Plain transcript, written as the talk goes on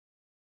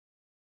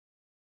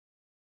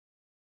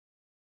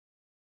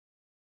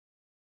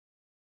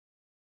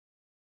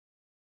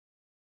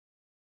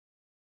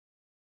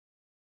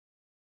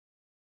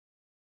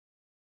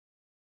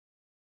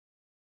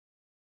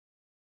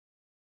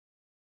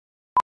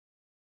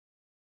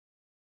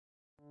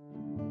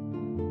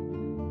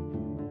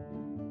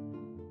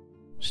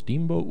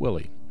Steamboat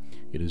Willie.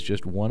 It is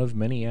just one of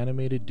many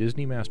animated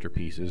Disney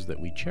masterpieces that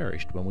we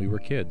cherished when we were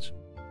kids.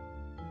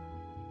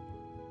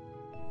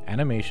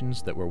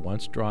 Animations that were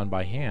once drawn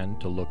by hand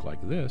to look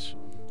like this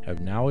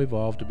have now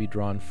evolved to be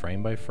drawn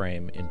frame by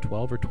frame in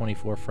 12 or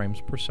 24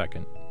 frames per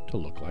second to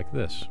look like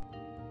this.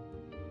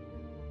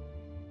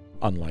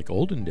 Unlike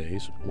olden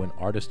days, when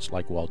artists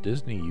like Walt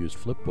Disney used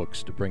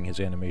flipbooks to bring his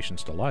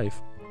animations to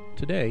life,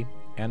 today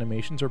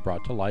animations are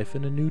brought to life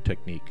in a new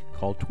technique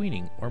called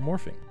tweening or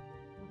morphing.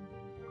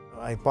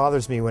 It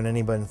bothers me when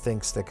anyone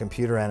thinks that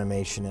computer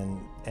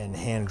animation and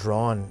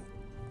hand-drawn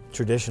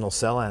traditional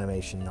cell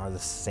animation are the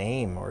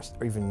same or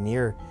even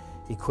near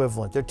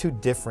equivalent. They're two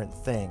different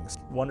things.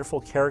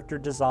 Wonderful character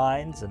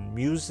designs and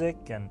music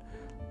and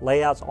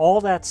layouts, all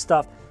that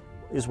stuff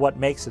is what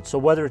makes it. So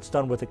whether it's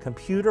done with a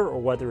computer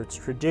or whether it's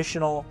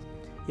traditional,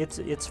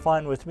 it's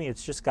fine with me.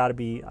 It's just got to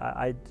be,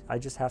 I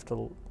just have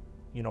to,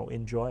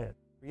 enjoy it.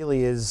 It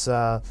really is,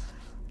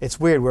 it's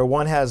weird where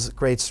one has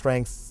great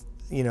strength,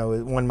 the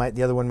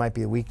other one might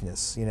be a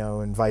weakness,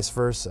 and vice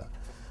versa.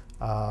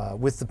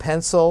 With the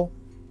pencil,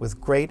 with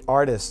great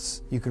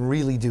artists, you can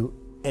really do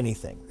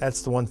anything.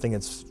 That's the one thing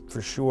that's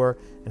for sure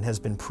and has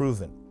been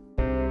proven.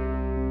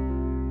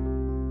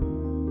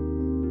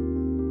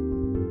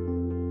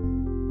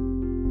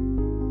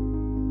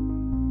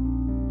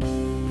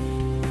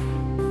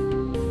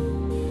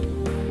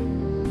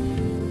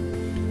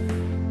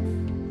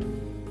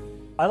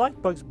 I like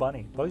Bugs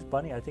Bunny. Bugs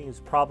Bunny, I think, is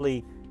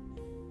probably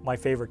my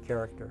favorite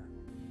character.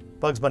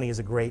 Bugs Bunny is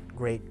a great,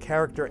 great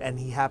character, and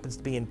he happens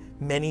to be in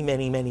many,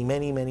 many, many,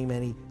 many, many,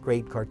 many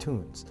great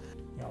cartoons.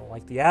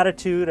 Like the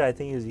attitude, I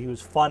think he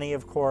was funny,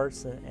 of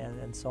course,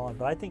 and so on.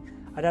 But I think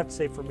I'd have to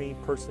say, for me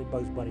personally,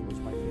 Bugs Bunny was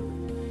my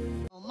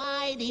favorite.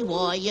 Mighty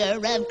warrior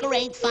of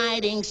great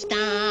fighting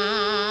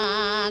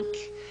stock,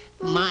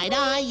 might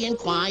I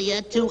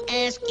inquire to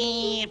ask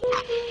him,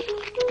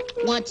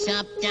 what's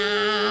up,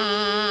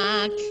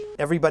 Doc?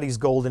 Everybody's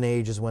golden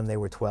age is when they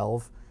were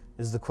 12,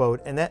 is the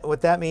quote. And what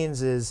that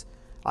means is,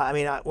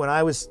 when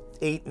I was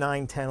 8,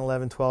 9, 10,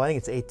 11, 12, I think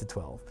it's 8 to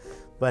 12.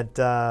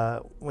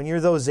 But when you're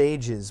those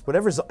ages,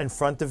 whatever's in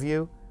front of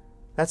you,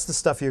 that's the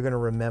stuff you're going to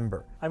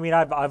remember.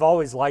 I've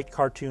always liked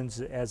cartoons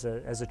as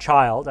a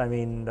child.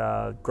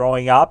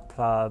 Growing up,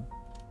 I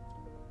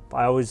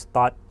always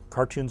thought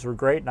cartoons were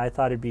great, and I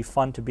thought it'd be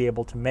fun to be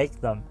able to make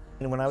them.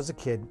 And when I was a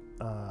kid,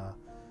 I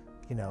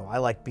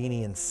liked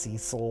Beanie and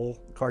Cecil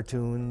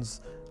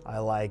cartoons. I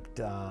liked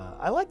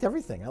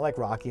everything. I liked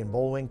Rocky and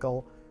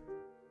Bullwinkle.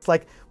 It's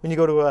like when you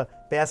go to a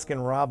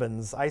Baskin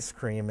Robbins ice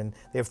cream and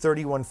they have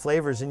 31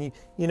 flavors, and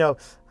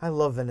I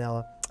love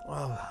vanilla,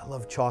 I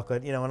love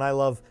chocolate, and I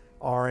love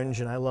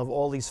orange, and I love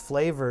all these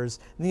flavors,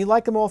 and you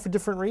like them all for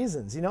different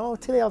reasons.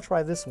 Today I'll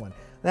try this one.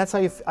 And that's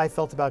how I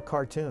felt about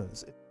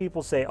cartoons.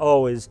 People say,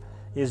 oh, is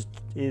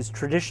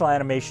traditional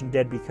animation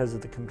dead because of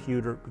the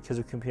computer, because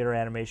of computer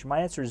animation? My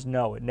answer is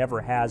no, it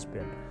never has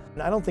been.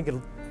 And I don't think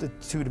the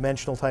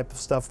two-dimensional type of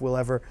stuff will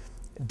ever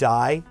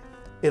die.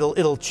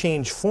 It'll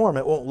change form.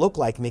 It won't look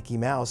like Mickey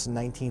Mouse in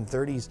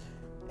 1930s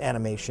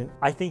animation.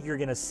 I think you're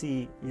going to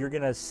see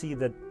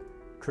that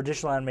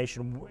traditional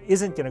animation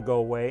isn't going to go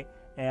away,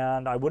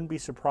 and I wouldn't be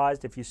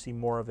surprised if you see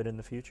more of it in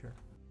the future.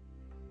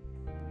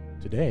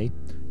 Today,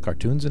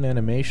 cartoons and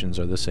animations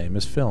are the same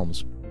as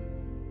films.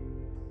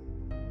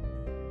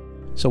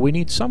 So we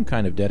need some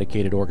kind of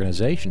dedicated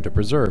organization to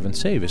preserve and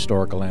save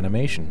historical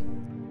animation.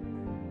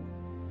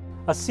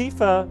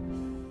 ASIFA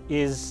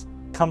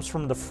comes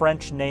from the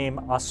French name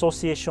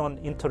Association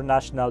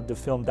Internationale de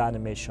Film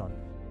d'Animation.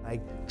 I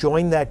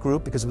joined that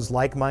group because it was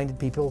like-minded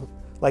people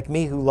like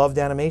me who loved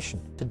animation.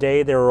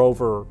 Today there are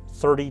over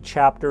 30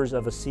 chapters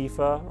of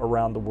ASIFA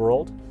around the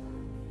world.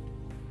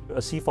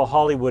 ASIFA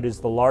Hollywood is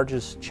the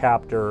largest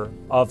chapter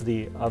of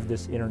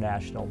this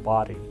international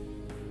body.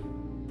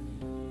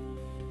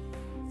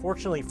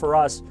 Fortunately for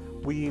us,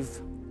 we've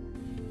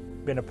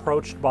been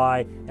approached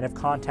by and have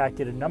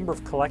contacted a number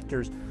of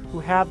collectors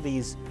who have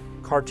these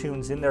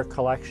cartoons in their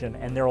collection,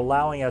 and they're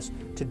allowing us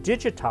to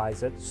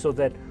digitize it so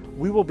that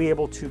we will be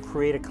able to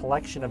create a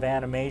collection of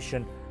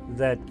animation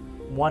that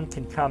one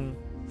can come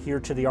here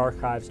to the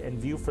archives and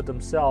view for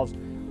themselves,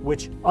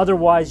 which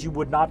otherwise you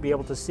would not be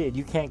able to see it.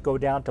 You can't go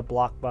down to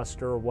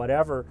Blockbuster or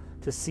whatever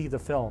to see the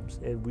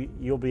films.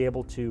 You'll be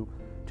able to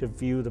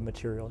view the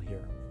material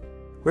here.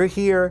 We're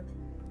here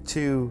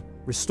to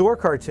restore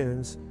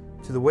cartoons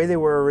to the way they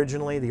were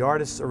originally, the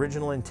artist's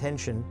original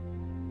intention,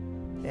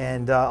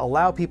 and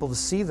allow people to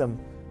see them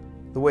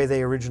the way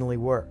they originally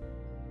were.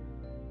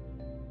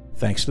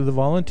 Thanks to the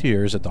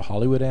volunteers at the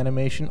Hollywood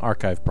Animation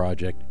Archive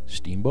Project,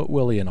 Steamboat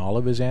Willie and all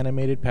of his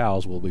animated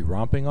pals will be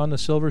romping on the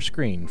silver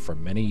screen for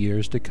many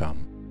years to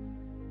come.